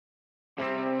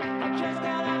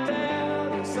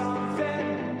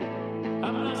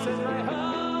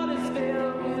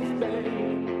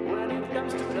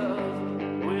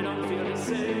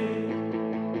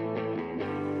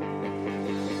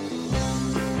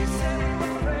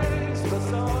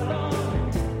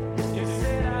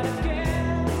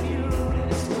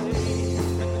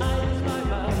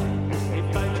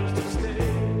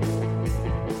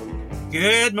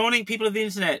Good morning, people of the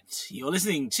internet. You're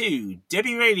listening to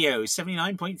Debbie Radio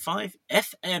 79.5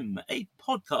 FM, a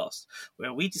podcast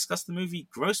where we discuss the movie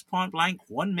Grosse Pointe Blank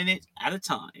 1 minute at a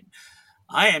time.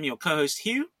 I am your co-host,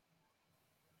 Hugh.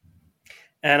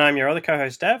 And I'm your other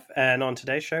co-host, Dev. And on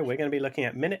today's show, we're going to be looking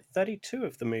at minute 32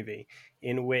 of the movie,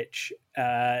 in which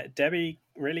Debbie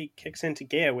really kicks into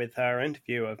gear with her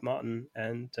interview of Martin,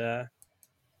 and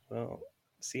we'll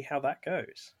see how that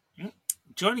goes.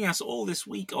 Joining us all this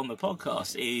week on the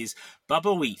podcast is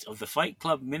Bubba Wheat of the Fight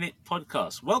Club Minute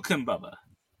Podcast. Welcome, Bubba.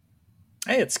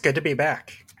 Hey, it's good to be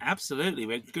back. Absolutely.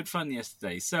 We had good fun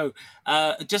yesterday. So,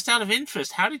 just out of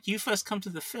interest, how did you first come to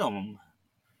the film?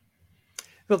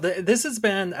 Well, this has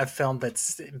been a film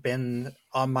that's been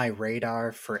on my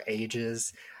radar for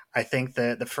ages. I think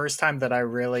the first time that I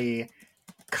really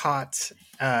caught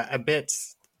a bit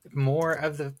more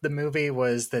of the movie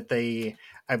was that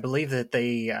I believe that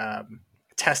they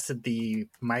tested the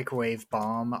microwave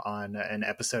bomb on an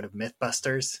episode of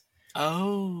Mythbusters.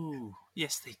 Oh,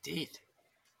 yes, they did.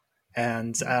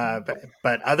 And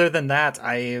but other than that,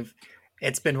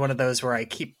 it's been one of those where I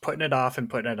keep putting it off,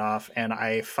 and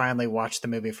I finally watched the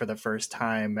movie for the first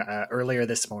time earlier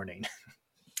this morning.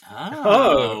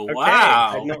 Oh, okay.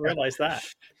 Wow! I did not realize that.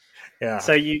 Yeah.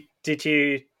 So did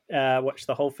you watch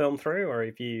the whole film through, or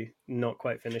have you not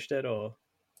quite finished it, or?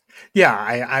 Yeah,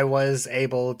 I was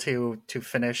able to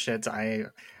finish it.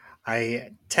 I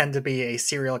tend to be a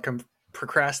serial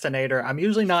procrastinator. I'm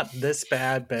usually not this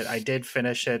bad, but I did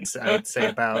finish it, I would say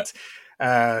about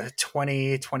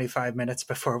 20-25 minutes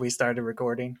before we started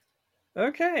recording.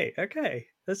 Okay.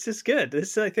 This is good.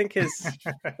 This, I think, is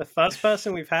the first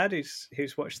person we've had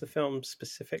who's watched the film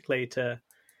specifically to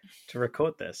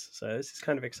record this. So this is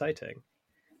kind of exciting.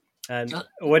 And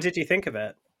what did you think of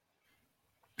it?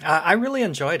 I really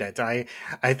enjoyed it. I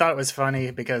thought it was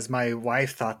funny because my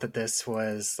wife thought that this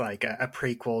was like a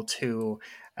prequel to,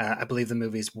 I believe the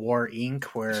movie's War Inc.,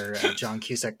 where John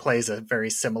Cusack plays a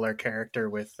very similar character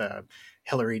with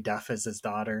Hilary Duff as his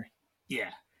daughter.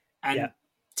 Yeah, and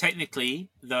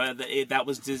technically, that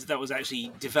was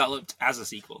actually developed as a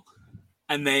sequel,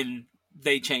 and then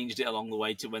they changed it along the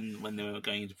way to when they were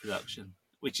going into production.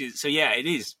 Which is it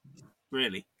is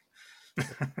really a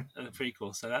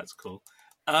prequel. So that's cool.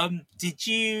 Have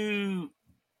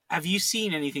you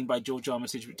seen anything by George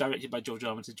Armitage, directed by George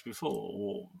Armitage before?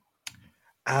 Or?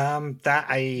 That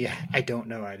I don't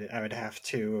know. I would have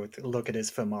to look at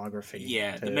his filmography.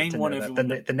 Yeah, the main one.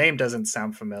 The name doesn't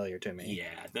sound familiar to me.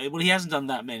 Yeah, well, he hasn't done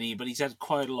that many, but he's had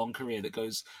quite a long career that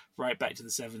goes right back to the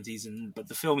 70s. But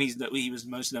the film he was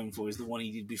most known for is the one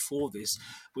he did before this,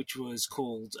 which was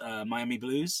called Miami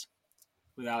Blues,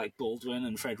 with Alec Baldwin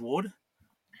and Fred Ward.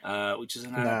 Which is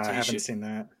an adaptation. No, I haven't seen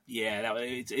that. Yeah,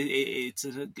 it's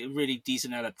a really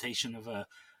decent adaptation of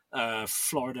a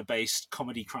Florida-based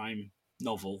comedy crime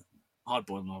novel,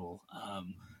 hardboiled novel,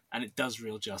 and it does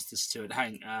real justice to it.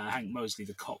 Hank Mosley,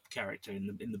 the cop character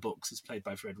in the books, is played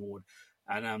by Fred Ward,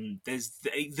 and there's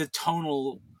the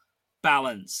tonal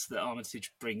balance that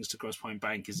Armitage brings to Grosse Pointe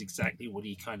Blank is exactly what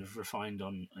he kind of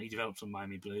he developed on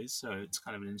Miami Blues. So it's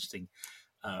kind of an interesting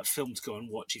film to go and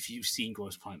watch if you've seen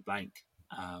Grosse Pointe Blank.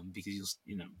 Because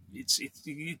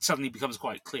it suddenly becomes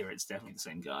quite clear it's definitely the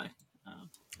same guy.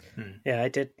 Yeah,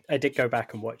 I did go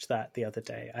back and watch that the other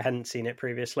day. I hadn't seen it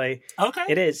previously. Okay,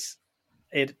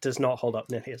 it does not hold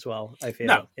up nearly as well. I feel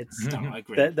no, I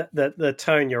agree. The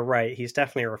tone. You're right. He's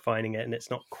definitely refining it, and it's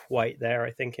not quite there.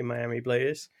 I think in Miami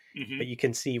Blues, but you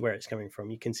can see where it's coming from.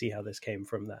 You can see how this came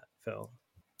from that film.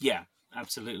 Yeah.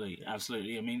 Absolutely.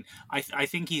 I mean, I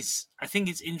think it's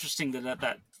interesting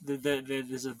that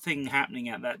there's a thing happening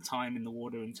at that time in the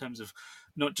water in terms of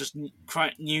not just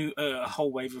a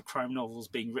whole wave of crime novels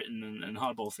being written and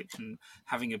hardball fiction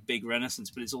having a big renaissance,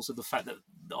 but it's also the fact that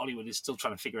Hollywood is still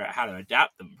trying to figure out how to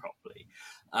adapt them properly.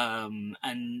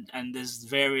 And there's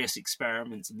various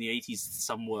experiments in the 80s.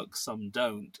 Some work, some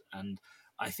don't. And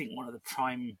I think one of the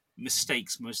prime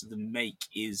mistakes most of them make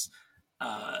is.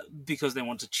 Because they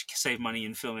want to save money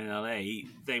and film in LA,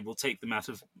 they will take them out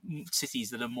of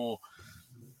cities that are more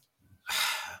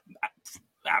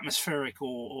atmospheric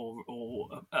or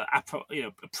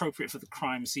appropriate for the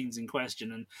crime scenes in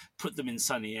question and put them in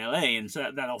sunny LA, and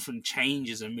so that often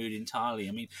changes a mood entirely.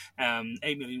 I mean,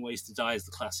 8 Million Ways to Die is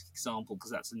the classic example because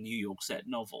that's a New York set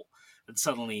novel, and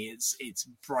suddenly it's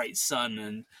bright sun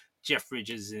and Jeff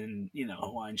Bridges in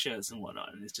Hawaiian shirts and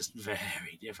whatnot, and it's just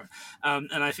very different.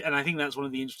 And I think that's one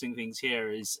of the interesting things here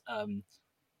is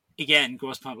again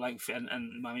Grosse Pointe Blank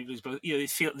and Miami Blues both.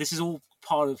 This is all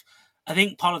part of. I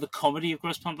think part of the comedy of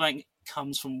Grosse Pointe Blank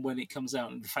comes from when it comes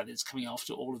out and the fact that it's coming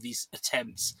after all of these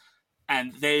attempts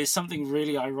And there is something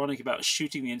really ironic about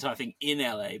shooting the entire thing in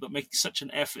LA, but making such an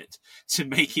effort to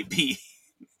make it be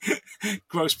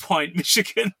Grosse Pointe,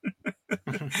 Michigan.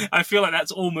 I feel like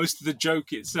that's almost the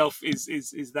joke itself.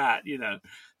 Is that, you know,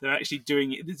 they're actually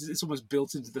doing it. It's almost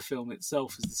built into the film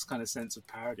itself as this kind of sense of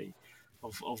parody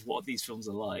of what these films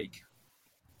are like.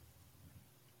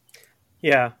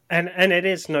 Yeah, and it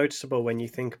is noticeable when you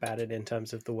think about it in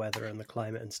terms of the weather and the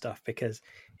climate and stuff, because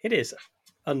it is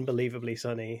unbelievably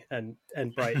sunny and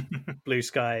bright blue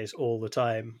skies all the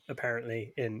time,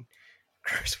 apparently, in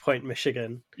Grosse Pointe,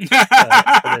 Michigan,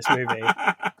 for this movie.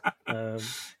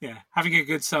 Yeah, having a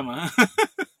good summer.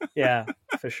 Yeah,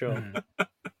 for sure.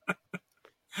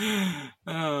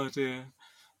 Oh dear.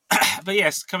 But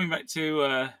yes, coming back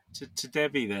to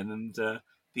Debbie then, and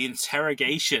the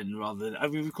interrogation rather than, I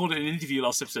mean, we called it an interview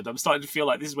last episode. I'm starting to feel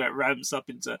like this is where it ramps up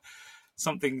into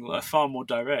something far more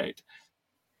direct.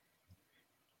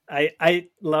 I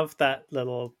love that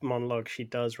little monologue she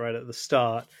does right at the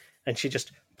start, and she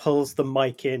just pulls the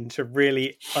mic in to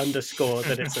really underscore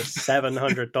that it's a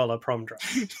 $700 prom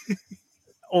dress.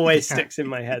 Always sticks in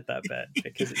my head, that bit,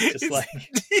 because it's just like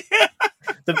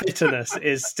the bitterness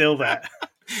is still there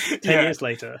 10 years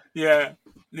later. Yeah,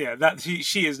 that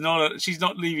she is not she's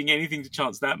not leaving anything to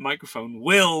chance. That microphone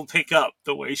will pick up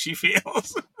the way she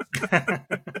feels.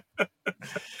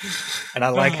 And I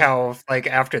like how, like,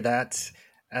 after that,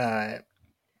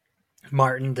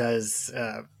 Martin does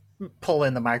pull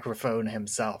in the microphone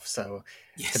himself, so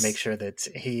to make sure that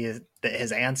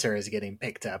his answer is getting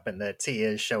picked up and that he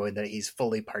is showing that he's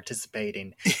fully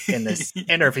participating in this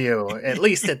interview, at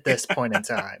least at this point in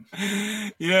time.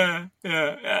 Yeah.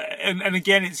 And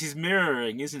again, it's his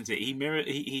mirroring, isn't it?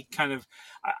 He kind of.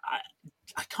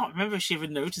 I can't remember if she ever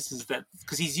notices that,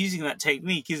 because he's using that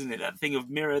technique, isn't it? That thing of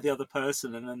mirror the other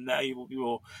person, and then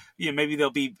maybe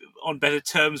they'll be on better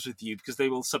terms with you because they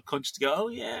will subconsciously go, "Oh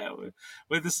yeah,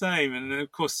 we're the same," and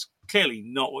of course, clearly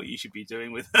not what you should be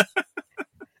doing with her.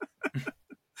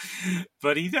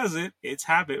 But he does it; it's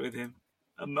habit with him,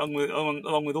 along with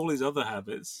all his other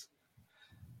habits.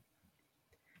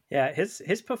 Yeah,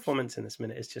 his performance in this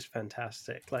minute is just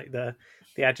fantastic. Like the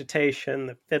agitation,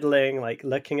 the fiddling, like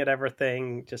looking at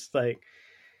everything, just like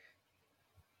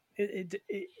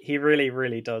he really,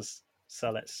 really does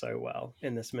sell it so well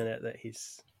in this minute that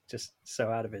he's just so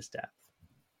out of his depth.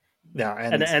 Yeah,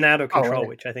 and out of control,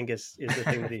 which I think is the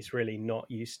thing that he's really not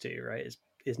used to, right?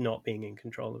 Is not being in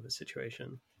control of a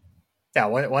situation. Yeah,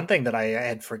 one thing that I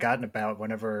had forgotten about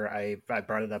whenever I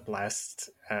brought it up last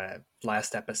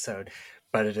episode,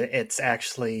 but it's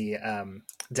actually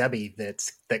Debbie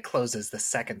that closes the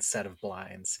second set of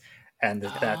blinds, and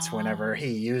that's whenever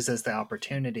he uses the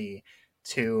opportunity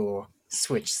to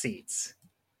switch seats.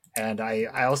 And I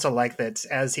also like that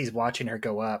as he's watching her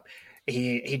go up,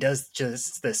 he does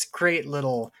just this great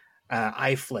little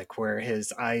eye flick where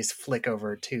his eyes flick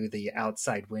over to the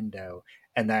outside window,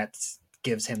 and that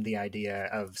gives him the idea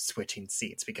of switching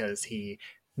seats because he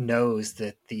knows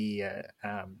that the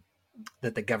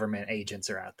government agents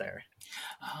are out there.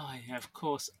 Oh yeah, of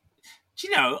course. Do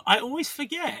you know, I always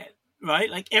forget, right?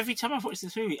 Like every time I've watched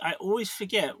this movie, I always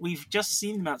forget we've just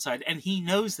seen them outside and he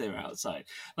knows they're outside.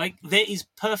 Like there is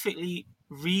perfectly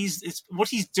what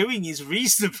he's doing is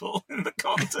reasonable in the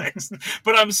context.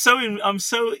 But I'm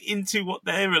so into what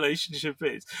their relationship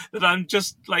is that I'm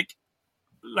just like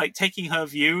taking her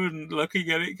view and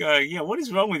looking at it going, yeah, what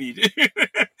is wrong with you, dude?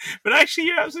 But actually,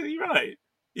 you're absolutely right.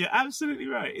 You're absolutely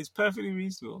right. It's perfectly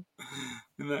reasonable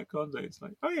in that context.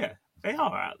 Like, oh yeah, they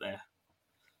are out there.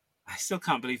 I still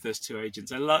can't believe those two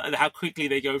agents. I love how quickly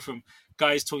they go from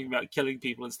guys talking about killing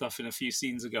people and stuff in a few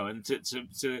scenes ago and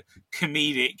to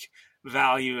comedic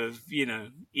value of, you know,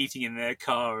 eating in their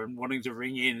car and wanting to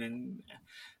ring in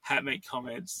and make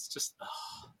comments. Just,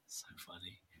 so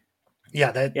funny.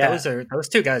 Yeah, those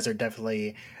two guys are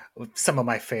definitely some of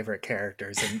my favorite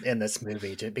characters in this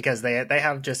movie, because they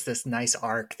have just this nice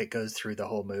arc that goes through the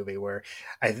whole movie where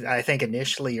I think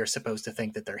initially you're supposed to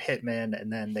think that they're hitmen,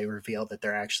 and then they reveal that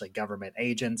they're actually government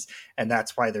agents, and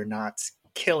that's why they're not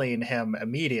killing him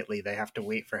immediately. They have to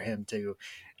wait for him to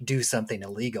do something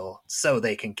illegal so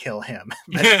they can kill him.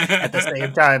 But at the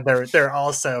same time, they're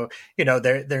also, you know,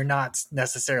 they're not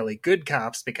necessarily good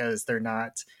cops because they're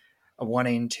not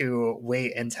wanting to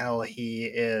wait until he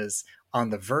is on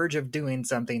the verge of doing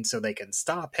something so they can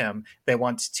stop him. They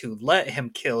want to let him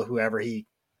kill whoever he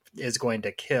is going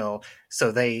to kill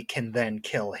so they can then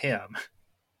kill him.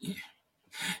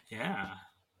 Yeah.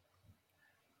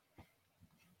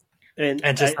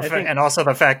 And also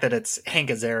the fact that it's Hank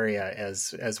Azaria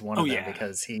as one of them,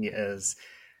 because he is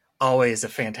always a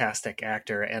fantastic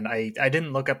actor. And I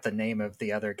didn't look up the name of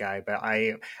the other guy, but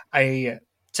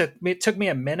it took me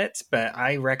a minute, but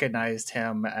I recognized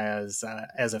him as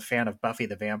a fan of Buffy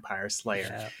the Vampire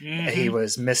Slayer. Yeah. He Mm-hmm.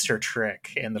 was Mr.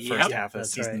 Trick in the first Yep, half of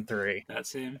that's season right. 3.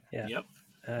 that's him. Yeah.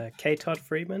 Yep, K. Todd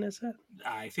Freeman, is it?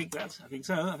 I think so. I think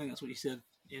that's what you said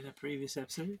in a previous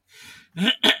episode.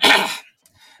 Yeah.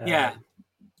 Yeah,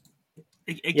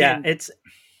 Again,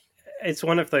 it's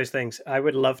one of those things. I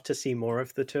would love to see more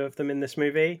of the two of them in this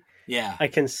movie. yeah. I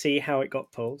can see how it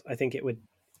got pulled. I think it would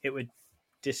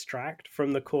distract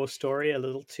from the core story a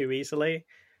little too easily,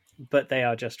 but they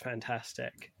are just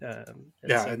fantastic.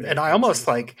 Yeah, and I almost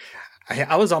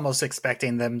I was almost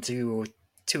expecting them to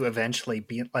eventually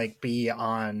be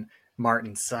on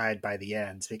Martin's side by the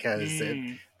end, because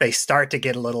they start to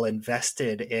get a little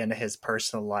invested in his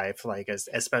personal life, like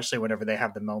especially whenever they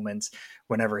have the moments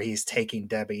whenever he's taking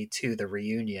Debbie to the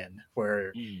reunion,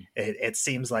 where it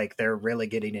seems like they're really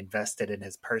getting invested in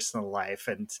his personal life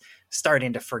and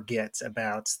starting to forget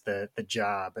about the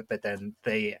job, but then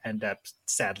they end up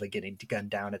sadly getting gunned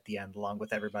down at the end along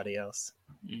with everybody else.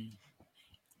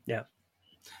 Yeah.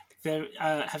 There,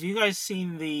 have you guys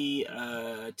seen the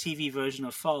TV version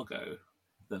of Fargo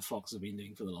that Fox have been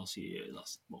doing for the last few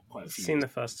years? Quite a few. Seen the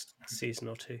first season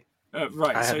or two.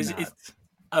 Right. I So have not.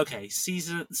 okay.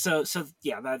 Season. So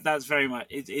yeah. That's very much.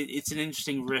 It's an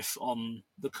interesting riff on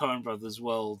the Coen Brothers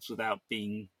world without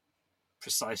being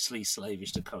precisely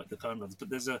slavish to the Coen Brothers. But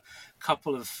there's a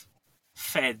couple of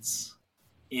feds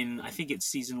in, I think it's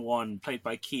season 1, played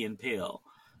by Key and Peele.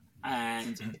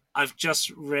 And I've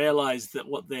just realized that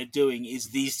what they're doing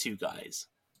is these two guys.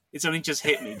 It's only just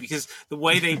hit me because the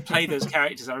way they play those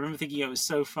characters, I remember thinking it was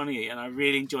so funny and I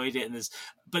really enjoyed it.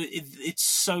 But it's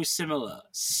so similar,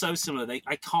 so similar.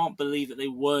 I can't believe that they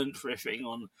weren't riffing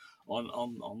on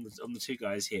the two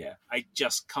guys here. I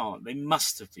just can't. They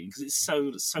must have been, because it's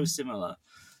so similar.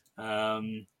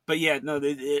 But yeah, no,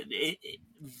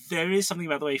 there is something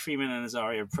about the way Freeman and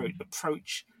Azaria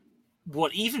approach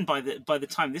what, even by the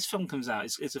time this film comes out,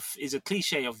 is a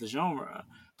cliche of the genre,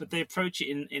 but they approach it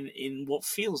in what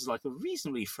feels like a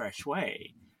reasonably fresh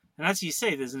way. And as you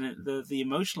say, there's the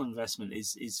emotional investment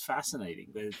is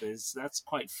fascinating. That's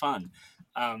quite fun,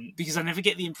 because I never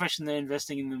get the impression they're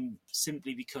investing in them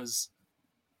simply because,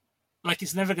 like,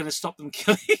 it's never going to stop them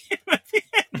killing him at the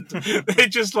end. They're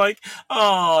just like,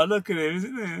 oh, look at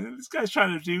him. This guy's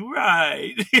trying to do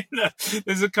right.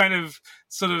 There's a kind of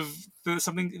sort of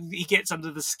something, he gets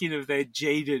under the skin of their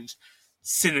jaded,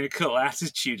 cynical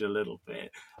attitude a little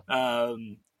bit.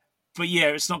 But yeah,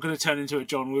 it's not going to turn into a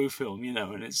John Woo film,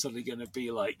 and it's suddenly going to be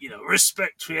like,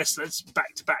 respect, yes, let's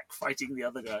back to back fighting the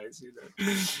other guys,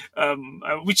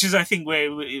 which is, I think, where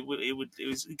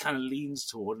it kind of leans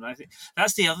toward. And I think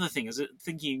that's the other thing,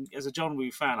 thinking as a John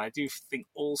Woo fan, I do think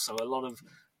also a lot of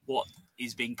what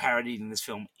is being parodied in this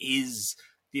film is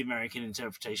the American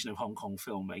interpretation of Hong Kong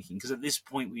filmmaking. Because at this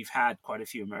point, we've had quite a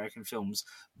few American films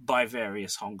by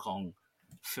various Hong Kong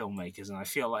filmmakers, and I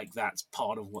feel like that's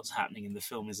part of what's happening in the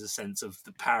film, is a sense of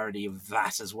the parody of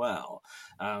that as well.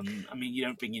 I mean, you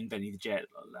don't bring in Benny the Jet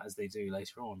as they do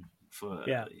later on for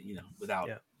without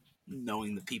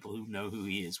knowing that people who know who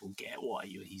he is will get why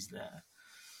he's there.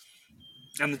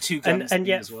 And the two guns and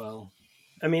yet, as well.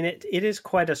 I mean, it is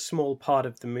quite a small part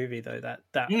of the movie, though. That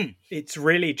it's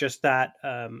really just that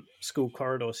school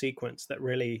corridor sequence that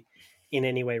really, in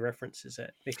any way, references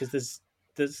it, because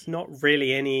there's not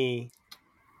really any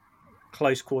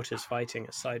close quarters fighting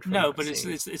aside from but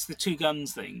it's the two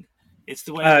guns thing. It's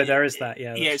the way. There is that.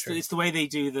 Yeah, it's the way they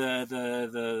do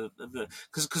the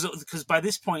because by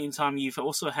this point in time you've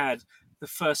also had the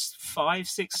first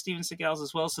 5-6 Steven Seagals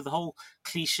as well. So the whole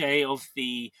cliche of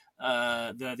the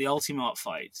Ultimate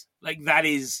fight, like that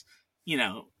is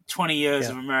 20 years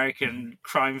of American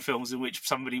crime films in which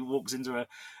somebody walks into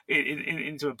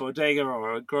a bodega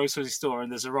or a grocery store and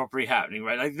there's a robbery happening,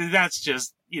 right? Like that's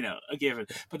just a given.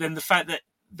 But then the fact that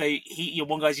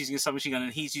one guy's using a submachine gun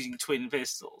and he's using twin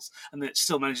pistols, and it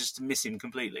still manages to miss him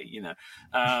completely,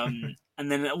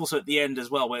 and then also at the end as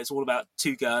well, where it's all about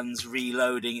two guns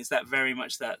reloading. It's that very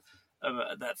much that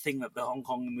thing that the Hong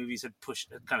Kong movies had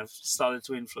kind of started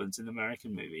to influence in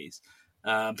American movies.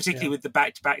 Particularly with the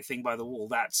back-to-back thing by the wall,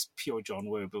 that's pure John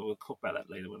Woo. But we'll talk about that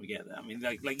later when we get there. I mean,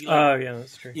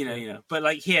 that's true. But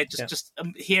like here, just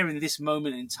here in this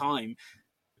moment in time,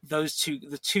 the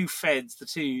two feds, the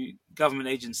two government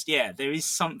agents, there is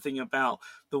something about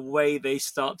the way they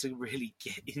start to really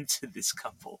get into this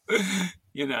couple.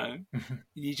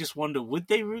 You just wonder, would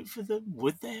they root for them?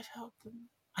 Would they have helped them?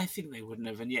 I think they wouldn't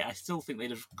have, and I still think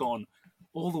they'd have gone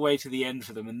all the way to the end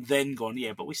for them, and then gone,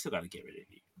 but we still got to get rid of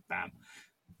you. Bam.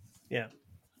 Yeah.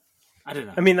 I don't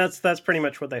know. I mean, that's pretty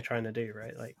much what they're trying to do,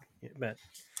 right? Like, but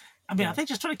I mean, are they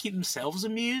just trying to keep themselves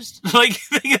amused? Like,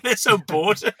 they're so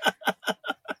bored.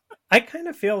 I kind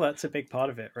of feel that's a big part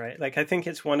of it, right? Like, I think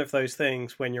it's one of those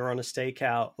things when you're on a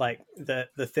stakeout, like the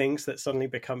things that suddenly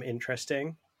become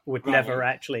interesting would never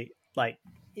Right. actually like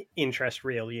interest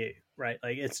real you, right?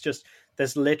 Like, it's just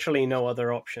there's literally no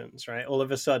other options, right? All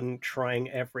of a sudden, trying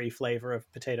every flavor of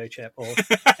potato chip or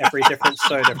every different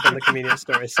soda from the convenience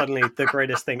store is suddenly the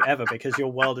greatest thing ever because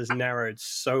your world is narrowed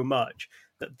so much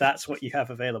that that's what you have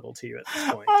available to you at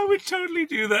this point. I would totally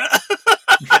do that.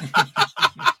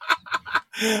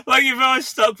 Like, if I was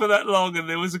stuck for that long and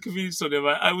there was a convenience store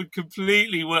nearby, I would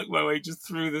completely work my way just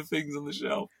through the things on the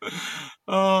shelf.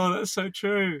 Oh, that's so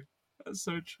true. That's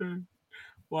so true.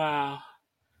 Wow.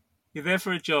 You're there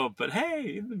for a job, but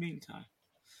hey, in the meantime.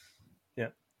 Yeah.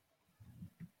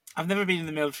 I've never been in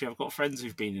the military. I've got friends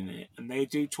who've been in it, and they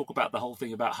do talk about the whole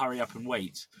thing about hurry up and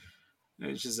wait.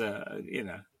 Which is a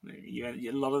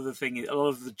lot of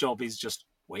the job is just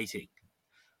waiting,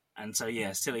 and so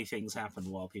silly things happen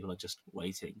while people are just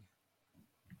waiting.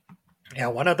 Yeah,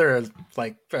 one other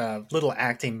like little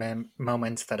acting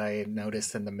moments that I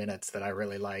noticed in the minutes that I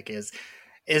really like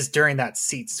is during that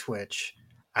seat switch.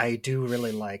 I do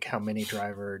really like how Minnie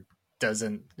Driver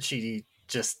doesn't. She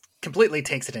just completely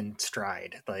takes it in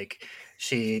stride. Like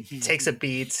she takes a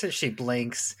beat, she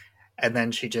blinks, and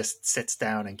then she just sits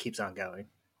down and keeps on going.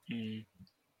 Mm.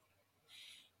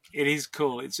 It is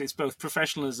cool. It's both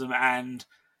professionalism and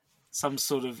some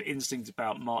sort of instinct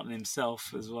about Martin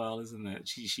himself as well, isn't it?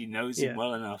 She knows him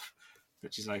well enough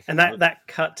that she's like, and that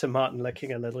cut to Martin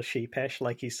looking a little sheepish,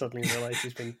 like he suddenly realized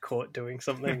he's been caught doing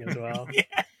something as well. Yeah.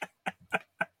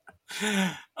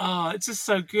 Oh, it's just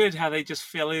so good how they just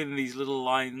fill in these little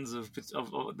lines of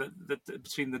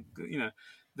between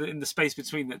in the space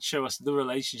between that show us the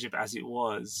relationship as it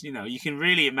was. You can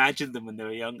really imagine them when they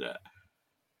were younger.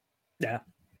 Yeah.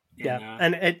 You Yeah. know?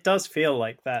 And it does feel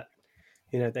like that,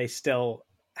 they still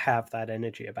have that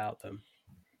energy about them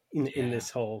in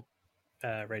this whole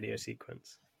radio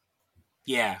sequence.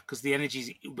 Yeah, because the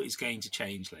energy is going to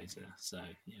change later. So,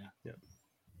 yeah.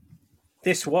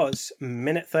 This was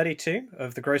minute 32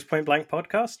 of the Gross Point Blank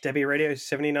podcast, Debbie Radio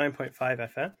 79.5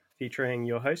 FM, featuring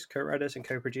your hosts, co-writers and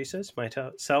co-producers,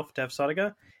 myself, Dev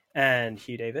Sodiga, and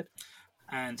Hugh David.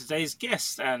 And today's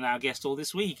guest, and our guest all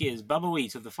this week, is Bubba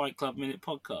Wheat of the Fight Club Minute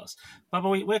podcast. Bubba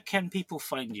Wheat, where can people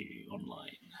find you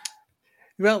online?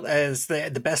 Well, as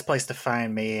the best place to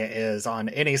find me is on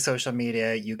any social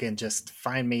media. You can just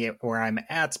find me where I'm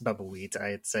at Bubba Wheat.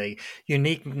 It's a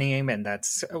unique name, and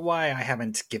that's why I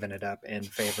haven't given it up in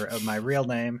favor of my real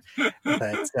name.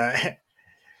 But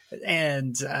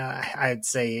I'd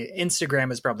say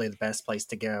Instagram is probably the best place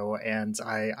to go. And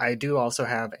I do also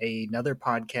have another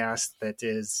podcast that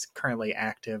is currently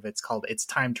active. It's called It's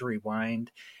Time to Rewind,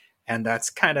 and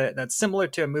that's similar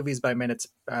to a Movies by Minutes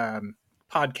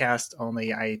podcast,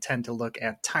 only I tend to look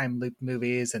at time loop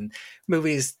movies and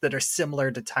movies that are similar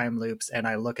to time loops, and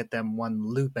I look at them one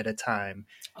loop at a time.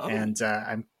 Oh. And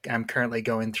I'm currently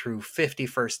going through 50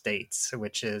 First Dates,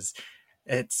 which is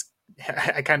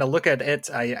I kind of look at it.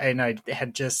 I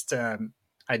had just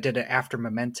I did it after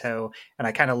Memento, and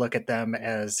I kind of look at them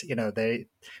as, they,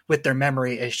 with their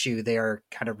memory issue, they are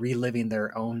kind of reliving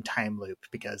their own time loop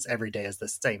because every day is the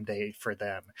same day for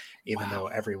them, even though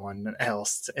everyone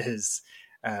else is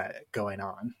going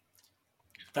on.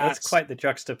 That's quite the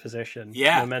juxtaposition.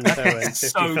 Yeah, Memento and 50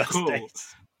 so First cool.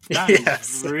 Dates. That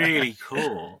is really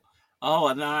cool. Oh,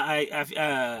 and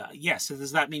so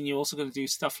does that mean you're also going to do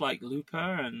stuff like Looper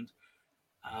and?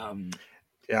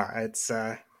 Yeah, it's.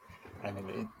 I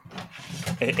mean,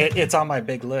 it's on my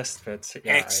big list, but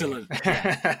excellent.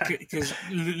 Because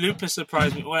Looper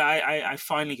surprised me. Well, I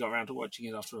finally got around to watching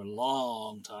it after a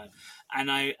long time,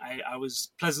 and I was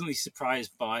pleasantly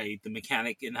surprised by the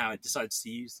mechanic and how it decides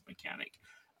to use the mechanic.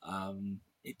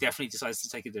 It definitely decides to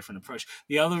take a different approach.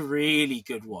 The other really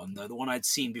good one, though, the one I'd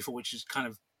seen before, which is kind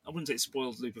of, I wouldn't say it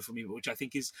spoiled Looper for me, but which I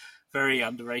think is very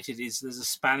underrated, is there's a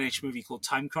Spanish movie called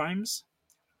Time Crimes.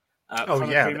 I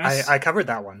covered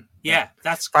that one. Yeah,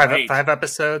 that's great. 5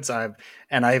 episodes. I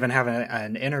even have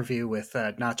an interview with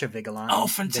Nacho Vigilante. Oh,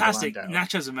 fantastic!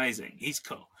 Nacho's amazing. He's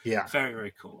cool. Yeah, very,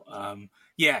 very cool. That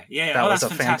was a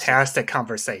fantastic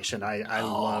conversation. I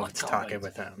loved talking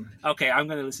with him. Okay, I'm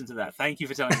going to listen to that. Thank you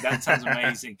for telling me. That sounds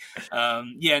amazing.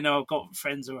 I've got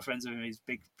friends who are friends of him. He's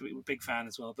a big fan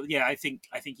as well. But yeah, I think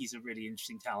he's a really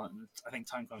interesting talent. And I think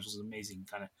Time Crimes was an amazing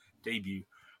kind of debut.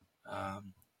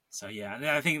 So yeah, and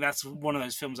I think that's one of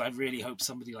those films I really hope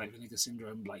somebody like Vinegar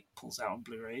Syndrome pulls out on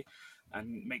Blu-ray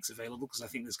and makes available, because I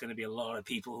think there's going to be a lot of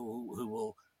people who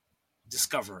will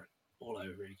discover it all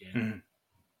over again. Mhm.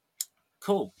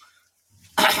 Cool.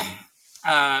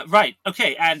 Right,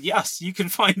 okay, and yes, you can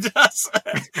find us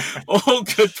at all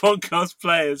good podcast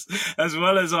players, as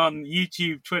well as on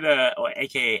YouTube, Twitter, or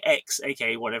aka X,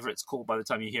 aka whatever it's called by the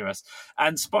time you hear us,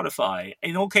 and Spotify.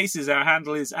 In all cases, our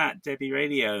handle is at Debbie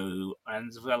Radio, and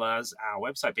as well as our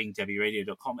website being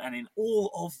debbieradio.com, and in all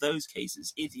of those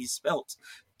cases, it is spelt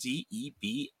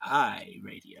DEBI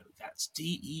Radio. That's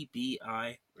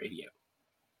DEBI Radio.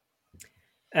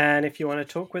 And if you want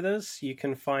to talk with us, you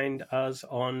can find us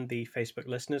on the Facebook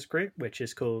listeners group, which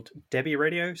is called Debbie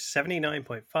Radio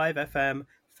 79.5 FM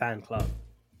Fan Club.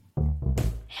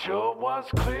 Sure was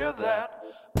clear that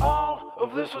all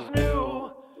of this was new.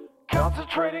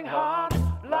 Concentrating hard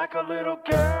like a little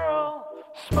girl,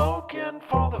 smoking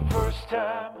for the first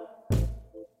time.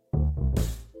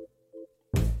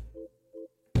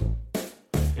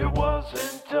 It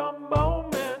wasn't a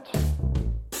moment,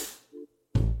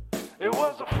 it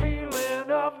was a feeling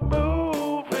of movement.